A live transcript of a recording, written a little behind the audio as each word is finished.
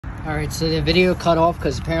Alright, so the video cut off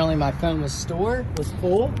because apparently my phone was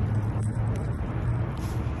full.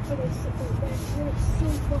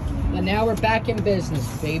 But now we're back in business,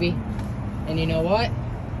 baby. And you know what?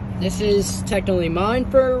 This is technically mine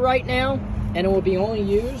for right now, and it will be only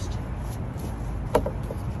used.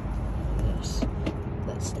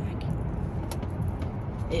 That stack.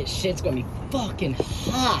 This shit's gonna be fucking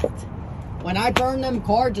hot. When I burn them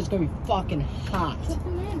cards, it's gonna be fucking hot. Put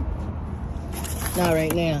them in. Not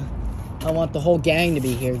right now. I want the whole gang to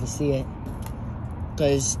be here to see it.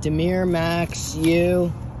 Because Demir, Max,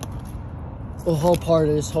 you, the whole part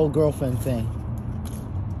of this whole girlfriend thing.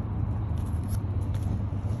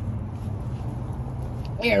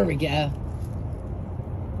 There we go.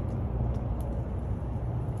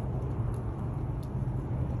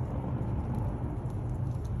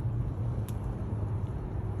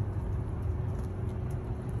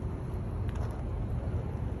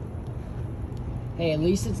 Hey, at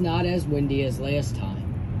least it's not as windy as last time.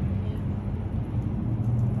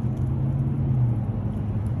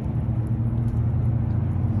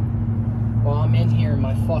 While I'm in here in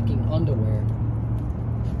my fucking underwear,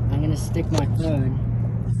 I'm gonna stick my phone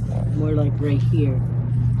more like right here.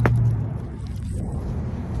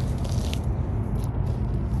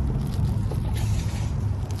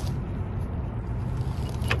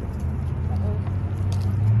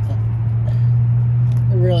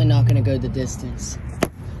 Really not going to go the distance.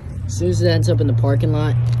 As soon as it ends up in the parking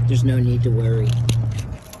lot, there's no need to worry.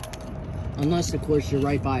 Unless, of course, you're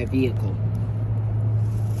right by a vehicle.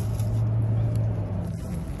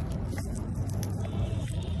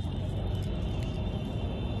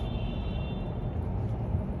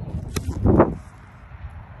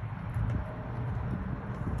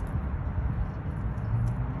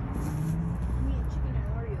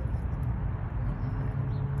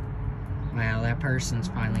 Wow, that person's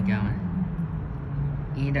finally going.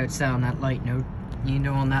 You know, it's on that light,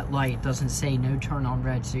 on that light it doesn't say no turn on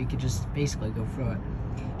red, so you could just basically go through it.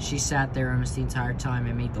 She sat there almost the entire time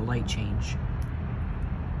and made the light change.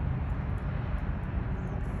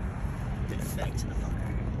 Back to the fire.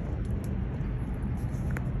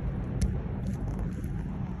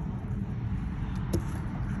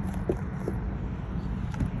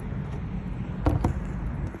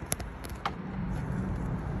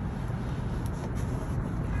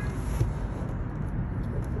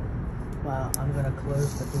 Well, I'm gonna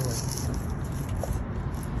close the door.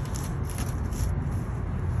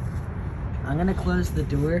 I'm gonna close the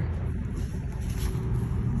door.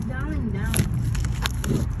 Down and down.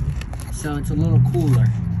 So it's a little cooler.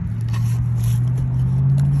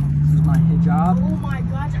 This is my hijab. Oh my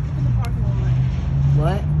gosh, I took in the parking lot.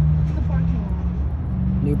 What? Look at the parking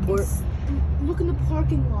lot. Newport? Look in the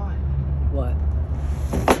parking lot. What?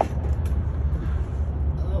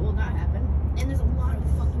 Well, that happened. And there's a lot of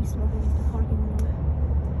fucking smoke in the parking lot.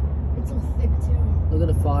 It's so thick too. Look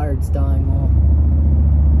at the fire, it's dying off.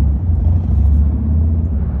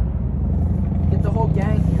 Get the whole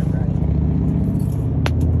gang here, ready?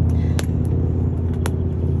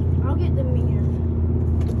 I'll get the mirror.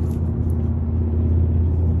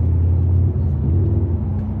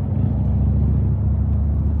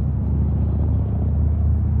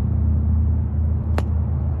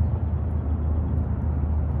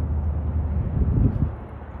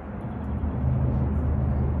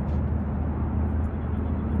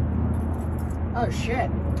 Oh shit.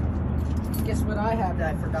 Guess what I have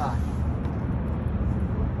that I forgot?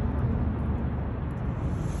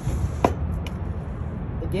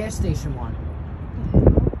 The gas station one.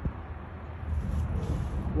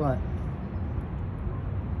 What?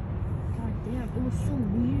 God damn, it was so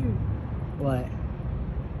weird. What?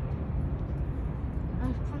 I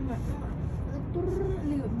was trying to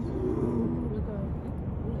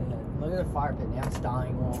Look at the fire pit, now it's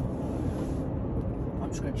dying off. I'm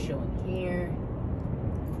just gonna chill in here.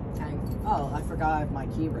 Oh, I forgot I have my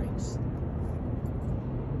key rings.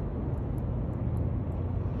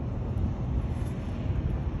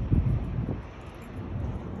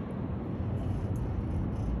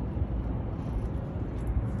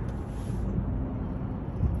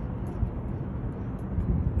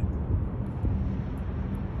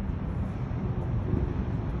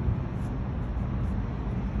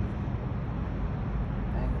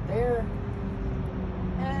 There.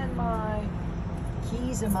 And my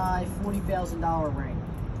keys and my $40,000 ring.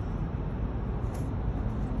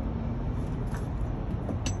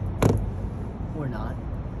 Or not.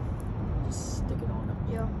 Just stick it on them.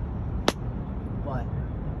 Yeah. What?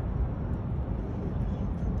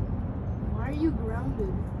 Why are you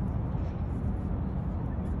grounded?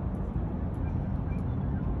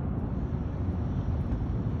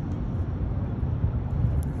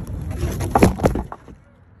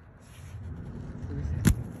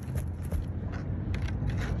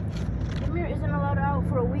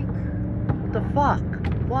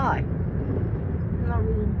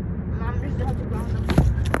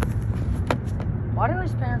 Why do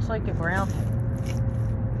his parents like to ground him?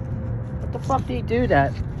 What the fuck did he do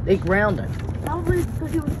that? They ground him. Probably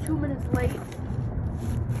because he was 2 minutes late.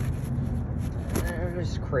 They're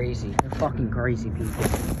just crazy. They're fucking crazy people.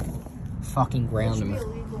 Fucking ground him.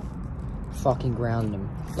 Illegal. Fucking ground him.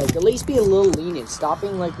 Like, at least be a little lenient. Stop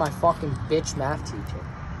being like my fucking bitch math teacher.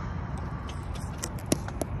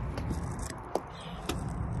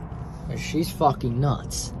 She's fucking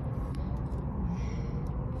nuts.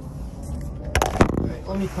 Alright,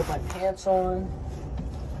 let me put my pants on.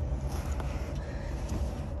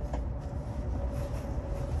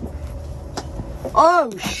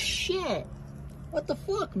 Oh shit! What the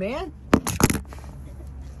fuck, man?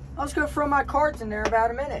 I was gonna throw my cards in there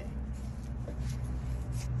about a minute.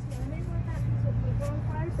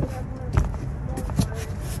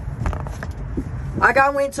 I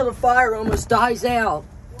gotta wait until the fire almost dies out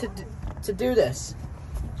to do this.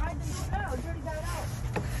 I didn't know. Jordy got it out.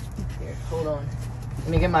 Here, hold on. Let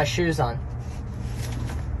me get my shoes on.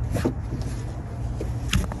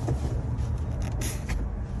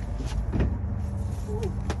 Ooh,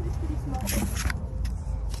 it's pretty small.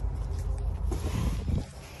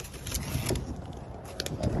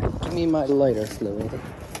 Give me my lighter fluid.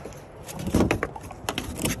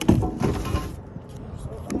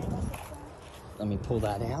 Let me pull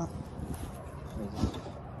that out.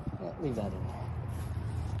 Yeah, leave that in there.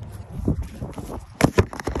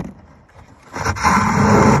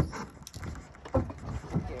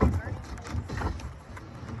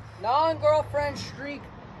 Non-girlfriend streak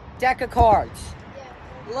deck of cards.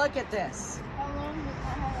 Yeah. Look at this. How long does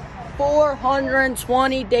that have?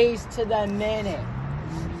 420 days to the minute.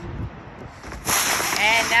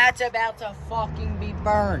 And that's about to fucking be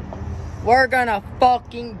burned. We're gonna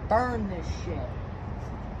fucking burn this shit.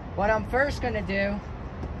 What I'm first gonna do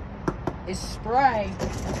is spray.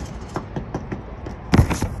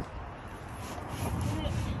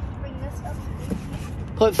 Bring this up.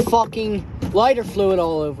 Put fucking lighter fluid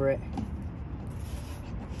all over it.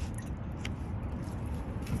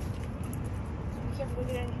 Be careful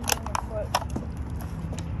to get anything on your foot.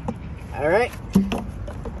 Alright.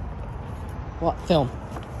 What? Film.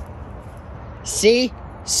 See?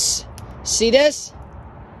 See this?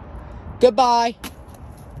 Goodbye. I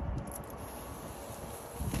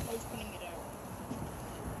was putting it out.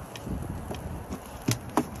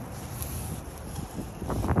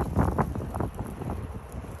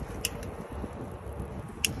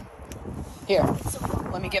 Here,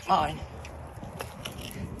 let me get mine.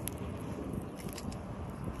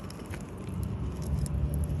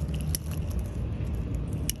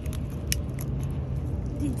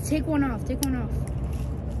 Take one off. Take one off.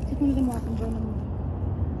 Take one of them off and burn them.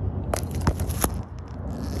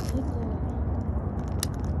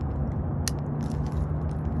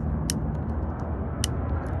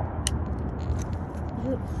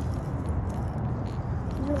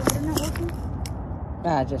 Is your lighter not working?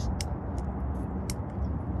 Nah, just.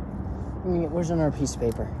 Where's another piece of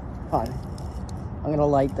paper? Hold on. I'm gonna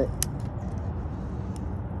light the.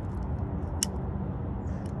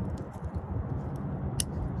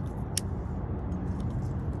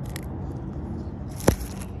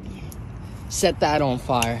 Set that on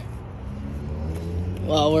fire.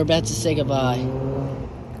 Well, we're about to say goodbye.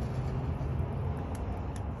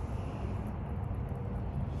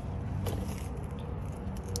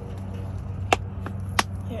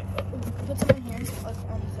 Here, put some in here. Like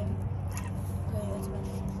on the thing. Okay, that's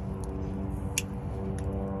better.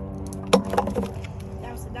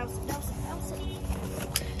 Douse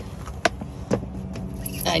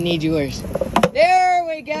it. I need yours. There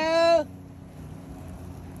we go.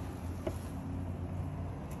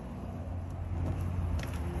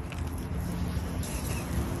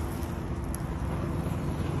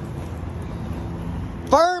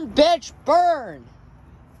 Burn, bitch, burn!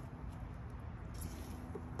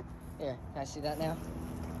 Here, can I see that now?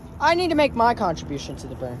 I need to make my contribution to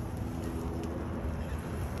the burn.